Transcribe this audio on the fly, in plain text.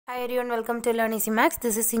Hi everyone, welcome to Learn Easy Maths.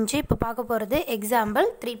 This is Sinju. இப்போ பார்க்க போகிறது example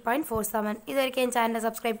 3.47. இது வரைக்கும் என் சேனலை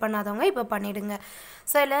சப்ஸ்கிரைப் பண்ணாதவங்க இப்போ பண்ணிடுங்க.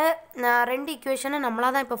 ஸோ இதில் ரெண்டு ஈக்குவேஷனை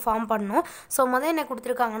நம்மளாக தான் இப்போ ஃபார்ம் பண்ணணும். ஸோ முதல் என்ன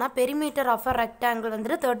கொடுத்துருக்காங்கன்னா பெரிமீட்டர் ஆஃப் அ ரெக்டாங்கிள்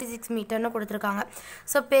வந்துட்டு 36 மீட்டர்னு கொடுத்துருக்காங்க.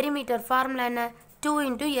 ஸோ பெரிமீட்டர் ஃபார்முலா என்ன 2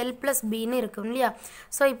 into L plus B ன்னு இருக்கும் இல்லையா.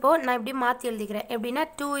 ஸோ இப்போது நான் இப்படி மாற்றி எழுதிக்கிறேன். எப்படின்னா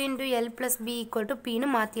 2 into L plus B equal to Pன்னு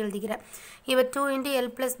மாற்றி எழுதிக்கிறேன். இப்போ 2 into L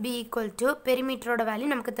plus B equal to பெரிமீட்டரோட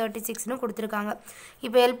value நமக்கு 36ன்னு கொடுத்துருக்காங்க.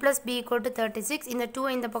 இப்போ L plus B equal to 36, இந்த 2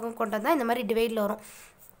 இந்த பக்கம் கொண்டு வந்தால் இந்த மாதிரி டிவைடில் வரும்.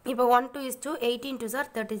 இப்போ 1 2 is to 18 2s are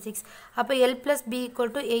 36. அப்போ L plus B equal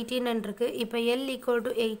to 18 இருக்கு. இப்போ L equal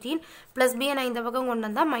to 18 plus B நான் இந்த பக்கம் கொண்டு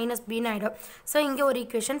வந்தால் மைனஸ் பின்னு ஆகிடும். ஸோ இங்கே ஒரு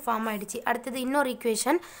ஈக்குவேஷன் ஃபார்ம் ஆகிடுச்சு. அடுத்தது இன்னொரு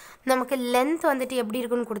ஈக்குவேஷன் நமக்கு லென்த் வந்துட்டு எப்படி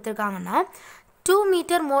இருக்குன்னு கொடுத்துருக்காங்கன்னா 2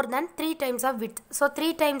 metre more than 3 times off with. So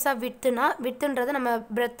 3 times of வித்துனா வித்துன்றது நம்ம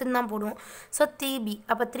பிரெத்துன்னு தான் போடுவோம். ஸோ 3B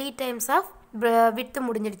அப்போ 3 டைம்ஸ் ஆஃப் வித்து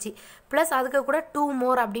முடிஞ்சிடுச்சு. ப்ளஸ் அதுக்கு கூட 2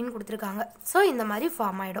 மோர் அப்படின்னு கொடுத்துருக்காங்க. ஸோ இந்த மாதிரி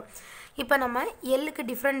ஃபார்ம் ஆகிடும். இப்போ நம்ம எல்லுக்கு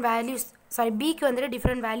டிஃப்ரெண்ட் வேல்யூஸ் பிக்கு வந்துட்டு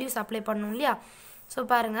டிஃப்ரெண்ட் வேல்யூஸ் அப்ளை பண்ணணும் இல்லையா. ஸோ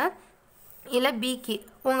பாருங்கள், இல்லை பிக்கு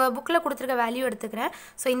உங்கள் புக்கில் கொடுத்துருக்க வேல்யூ எடுத்துக்கிறேன்.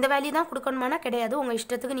 ஸோ இந்த வேல்யூ தான் கொடுக்கணுமானா கிடையாது, உங்கள்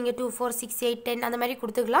இஷ்டத்துக்கு நீங்கள் 2 4 6 8 10 அந்த மாதிரி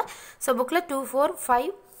கொடுத்துக்கலாம். ஸோ புக்கில் 2 4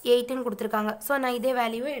 5 8ன்னு கொடுத்துருக்காங்க. ஸோ நான் இதே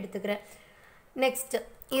வேல்யூவை எடுத்துக்கிறேன். நெக்ஸ்ட்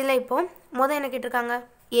இதில் இப்போது என்ன கேட்டிருக்காங்க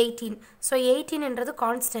 18. ஸோ 18ன்றது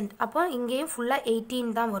கான்ஸ்டன்ட், அப்போ இங்கேயும் ஃபுல்லாக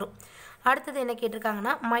 18 தான் வரும். அடுத்தது என்ன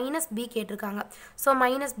கேட்டிருக்காங்கன்னா மைனஸ் பி கேட்டிருக்காங்க. ஸோ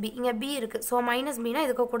மைனஸ் பி இங்கே பி இருக்குது. ஸோ மைனஸ் பினா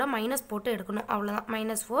இதுக்கு கூட மைனஸ் போட்டு எடுக்கணும், அவ்வளோதான்.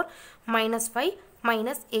 -4 -5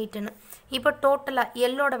 -8ன்னு. இப்போ டோட்டலாக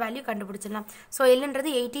எல்லோட வேல்யூ கண்டுபிடிச்சிடலாம். ஸோ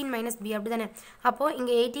எல்லுன்றது 18 மைனஸ் பி அப்படி தானே. அப்போது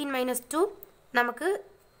இங்கே 18 - 2 நமக்கு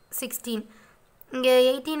 16. இங்கே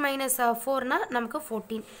 18 - 4னா நமக்கு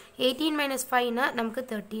 14. 18 - 5னா நமக்கு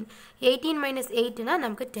 13. 18 - 8னா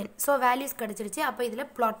நமக்கு 10. ஸோ வேல்யூஸ் கிடச்சிருச்சு. அப்போ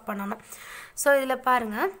இதில் ப்ளாட் பண்ணணும். ஸோ இதில்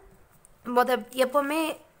பாருங்கள், எப்போவுமே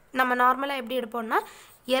நம்ம நார்மலாக எப்படி எடுப்போம்னா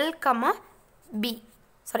L comma B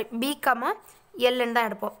B comma எல்லுன்னு தான்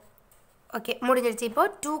எடுப்போம். ஓகே, முடிஞ்சிருச்சு.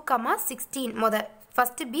 இப்போது 2 16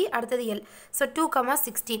 ஃபஸ்ட்டு பி அடுத்தது எல். ஸோ 2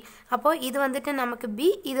 16. அப்போது இது வந்துட்டு நமக்கு பி,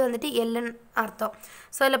 இது வந்துட்டு எல்லுன்னு அர்த்தம்.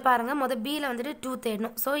 ஸோ இதில் பாருங்கள், பியில் வந்துட்டு 2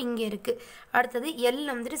 தேடணும். ஸோ இங்கே இருக்குது. அடுத்தது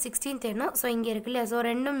எல்லில் வந்துட்டு 16 தேடணும். ஸோ இங்கே இருக்குது இல்லையா. ஸோ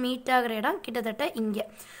ரெண்டும் மீட் ஆகிற இடம் கிட்டத்தட்ட இங்கே.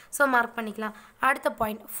 ஸோ மார்க் பண்ணிக்கலாம். அடுத்த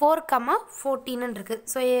பாயிண்ட் 4 14ன்னு இருக்குது.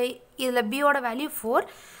 ஸோ இதில் பியோட வேல்யூ 4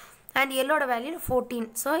 அண்ட் எல்லோட வேல்யூ 14.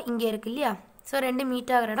 ஸோ இங்கே இருக்குது இல்லையா. ஸோ ரெண்டு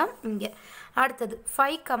மீட் ஆகிற இடம் இங்கே. அடுத்தது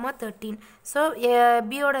 5 13. ஸோ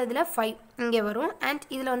பியோட இதில் 5 இங்கே வரும் அண்ட்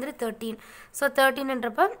இதில் வந்துட்டு 13. ஸோ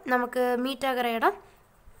 13ன்றப்ப நமக்கு மீட் ஆகிற இடம்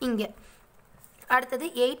இங்கே. அடுத்தது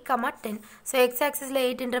 8 10. ஸோ எக்ஸ் ஆக்சிஸில்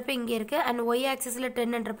 8ன்றப்ப இங்கே இருக்குது அண்ட் ஒய் ஆக்சிஸில்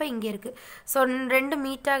 10ன்றப்ப இங்கே இருக்குது. ஸோ ரெண்டு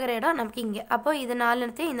மீட் ஆகிற இடம் நமக்கு இங்கே. அப்போ இது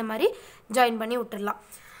 4 இந்த மாதிரி ஜாயின் பண்ணி விட்டுடலாம்.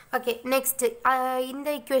 ஓகே, நெக்ஸ்ட்டு இந்த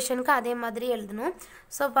ஈக்குவேஷனுக்கு அதே மாதிரி எழுதணும்.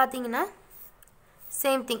 ஸோ பார்த்தீங்கன்னா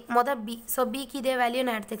சேம் திங் பி. ஸோ பிக்கு இதே வேல்யூ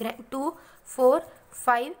நான் எடுத்துக்கிறேன். 2 4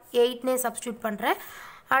 5 8னே சப்ஸ்டியூட் பண்ணுறேன்.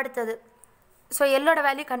 அடுத்தது ஸோ எல்லோட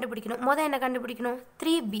வேல்யூ கண்டுபிடிக்கணும். என்ன கண்டுபிடிக்கணும்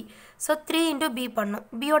 3B. ஸோ 3 into B பண்ணணும்.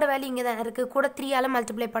 பியோட வேல்யூ இங்கே தான் இருக்குது, கூட 3ஆல்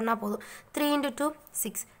மல்டிப்ளை பண்ணால் போதும். 3 into 2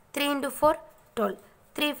 6, 3 into 4 12,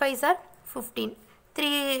 3 5s are 15,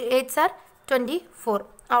 3 8s are 24.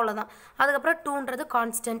 அவ்வளோதான். அதுக்கப்புறம் 2ன்றது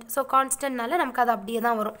கான்ஸ்டன்ட். ஸோ கான்ஸ்டன்ட்னால நமக்கு அது அப்படியே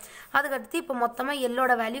தான் வரும். அதுக்கடுத்து இப்போ மொத்தமாக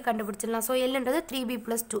எல்லோட வேல்யூ கண்டுபிடிச்சிடலாம். So எல்லுன்றது 3B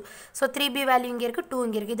 + 2. So 3B value இங்கே இருக்குது, 2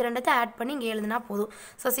 இங்கே இருக்குது. இது ரெண்டத்தை ஆட் பண்ணி இங்கே எழுதுனா போதும்.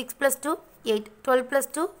 ஸோ 6 + 2 8, 12 +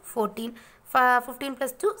 2 14, 15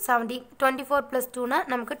 + 2 17, 24 + 2னா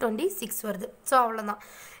நமக்கு 26 வருது. ஸோ அவ்வளோதான்.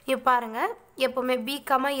 இப்போ பாருங்கள், எப்போவுமே B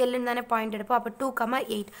எல்லுன்னு தானே பாயிண்ட் எடுப்போம். அப்போ 2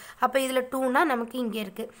 8. அப்போ இதில் 2னா நமக்கு இங்கே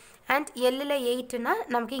இருக்குது அண்ட் எல்லில் 8னா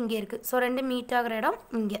நமக்கு இங்கே இருக்குது. ஸோ ரெண்டு மீட் ஆகிற இடம்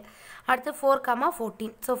இங்கே. அடுத்து 4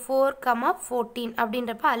 14. ஸோ 4 14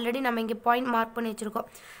 அப்படின்றப்ப ஆல்ரெடி நம்ம இங்கே பாயிண்ட் மார்க் பண்ணி வச்சுருக்கோம்.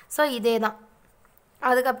 ஸோ இதே தான்.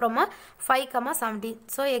 அதுக்கப்புறமா 5 17.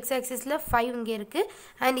 ஸோ எக்ஸ் ஆக்சிஸில் 5 இங்கே இருக்குது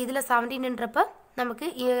அண்ட் இதில் 17ன்றப்ப நமக்கு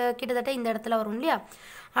கிட்டத்தட்ட இந்த இடத்துல வரும் இல்லையா.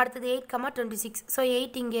 அடுத்தது 8 26. ஸோ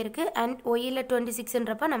 8 இங்கே இருக்குது அண்ட் ஒய்யில்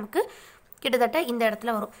 26ன்றப்ப நமக்கு கிட்டத்தட்ட இந்த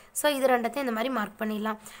இடத்துல வரும். ஸோ இது ரெண்டத்தையும் இந்த மாதிரி மார்க்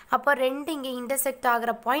பண்ணிடலாம். அப்போ ரெண்டு இங்கே இன்டர்செக்ட்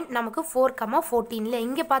ஆகிற பாயிண்ட் நமக்கு 4 14.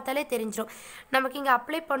 இங்கே பார்த்தாலே தெரிஞ்சிடும். நமக்கு இங்கே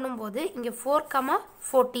அப்ளை பண்ணும்போது இங்கே 4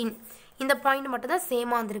 14 இந்த பாயிண்ட் மட்டும் தான்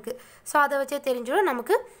சேமாக வந்திருக்கு. ஸோ அதை வச்சே தெரிஞ்சிடும்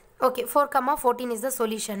நமக்கு. Okay, 4 14 is the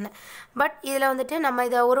solution. But இதில் வந்துட்டு நம்ம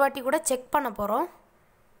இதை ஒரு வாட்டி கூட செக் பண்ண போகிறோம்.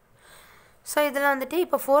 ஸோ இதில் வந்துட்டு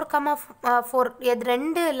இப்போ 4 4 இது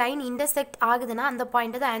ரெண்டு லைன் இன்டர்செக்ட் ஆகுதுன்னா அந்த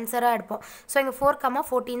பாயிண்ட்டை தான் ஆன்சராக எடுப்போம். ஸோ இங்கே 4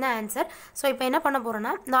 14 தான் ஆன்சர். ஸோ இப்போ என்ன பண்ண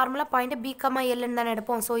போகிறோன்னா நார்மலாக பாயிண்ட்டு B எல்லுன்னு தானே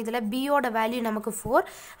எடுப்போம். ஸோ இதில் பியோட வேல்யூ நமக்கு 4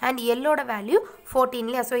 அண்ட் எல்லோட வேல்யூ 14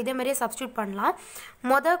 இல்லையா. ஸோ இதே மாதிரியே சப்ஸ்டியூட் பண்ணலாம்.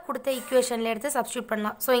 கொடுத்த ஈக்குவேஷனில் எடுத்து சப்ஸ்டியூட்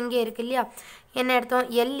பண்ணலாம். ஸோ இங்கே இருக்குது இல்லையா, என்ன எடுத்தோம்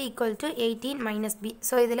L equal to 18 minus B.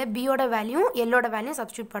 So இதில் பியோட வேல்யூ எல்லோட வேல்யூ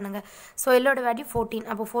சப்ஸ்டியூட் பண்ணுங்கள். So எல்லோட value 14.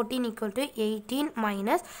 அப்போ 14 equal to 18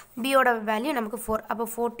 minus பியோட வேல்யூ நமக்கு 4. அப்போ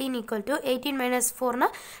 14 equal to 18 minus 4னா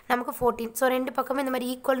நமக்கு 14. ஸோ ரெண்டு பக்கமும் இந்த மாதிரி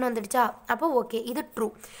ஈக்குவல்னு வந்துடுச்சா? அப்போ ஓகே, இது ட்ரூ.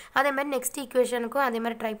 அதே மாதிரி நெக்ஸ்ட் ஈக்குவேஷனுக்கும் அதே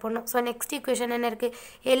மாதிரி ட்ரை பண்ணணும். ஸோ நெக்ஸ்ட் ஈக்குவேஷன் என்ன இருக்குது?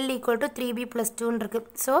 L equal to 3B plus 2ன்னு இருக்குது.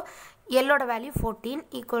 So எல்லோட value 14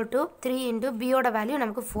 equal to 3 into பியோட வேல்யூ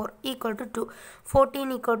நமக்கு 4 equal to 2. 14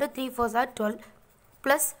 equal to 3 4s are 12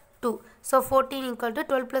 plus 2. So 14 equal to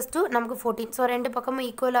 12 plus 2 நமக்கு 14. ஸோ ரெண்டு பக்கமும்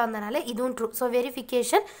ஈக்குவலாக இருந்தனால இதுவும் ட்ரூ. ஸோ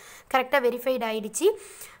வெரிஃபிகேஷன் கரெக்டாக வெரிஃபைட் ஆகிடுச்சு.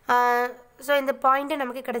 ஸோ இந்த பாயிண்ட்டு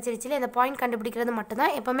நமக்கு கிடச்சிருச்சு. இந்த பாயிண்ட் கண்டுபிடிக்கிறது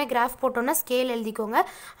மட்டும்தான். எப்போவுமே கிராஃப் போட்டோன்னா ஸ்கேல் எழுதிக்கோங்க.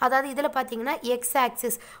 அதாவது இதில் பார்த்தீங்கன்னா X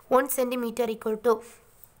axis 1 centimetre equal to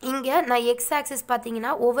இங்கே நான் எக்ஸ் ஆக்சிஸ்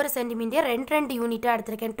பார்த்தீங்கன்னா ஒவ்வொரு சென்டிமீட்டர் ரெண்டு யூனிட்டாக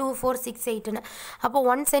எடுத்திருக்கேன். 2 4 6 8ன்னு. அப்போ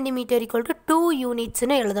 1 சென்டிமீட்டர் equal to 2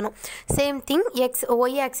 யூனிட்ஸ்னு எழுதணும். Same thing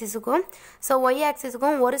Y ஆக்சிஸுக்கும். So Y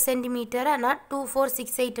ஆக்சிஸுக்கும் 1 சென்டிமீட்டரை நான் 2 4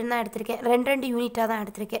 6 8ன்னு தான் எடுத்திருக்கேன். ரெண்டு யூனிட்டாக தான்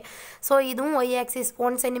எடுத்திருக்கேன். ஸோ இதுவும் Y axis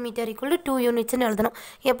 1 centimetre equal to 2 யூனிட்ஸ்னு எழுதணும்.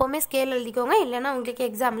 எப்போவுமே ஸ்கேல் எழுதிக்கோங்க, இல்லைன்னா உங்களுக்கு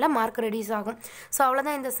எக்ஸாமில் மார்க் ரெடியூஸ் ஆகும். ஸோ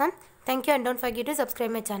அவ்வளோதான் இந்த some. Thank you and don't forget to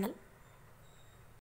subscribe my channel.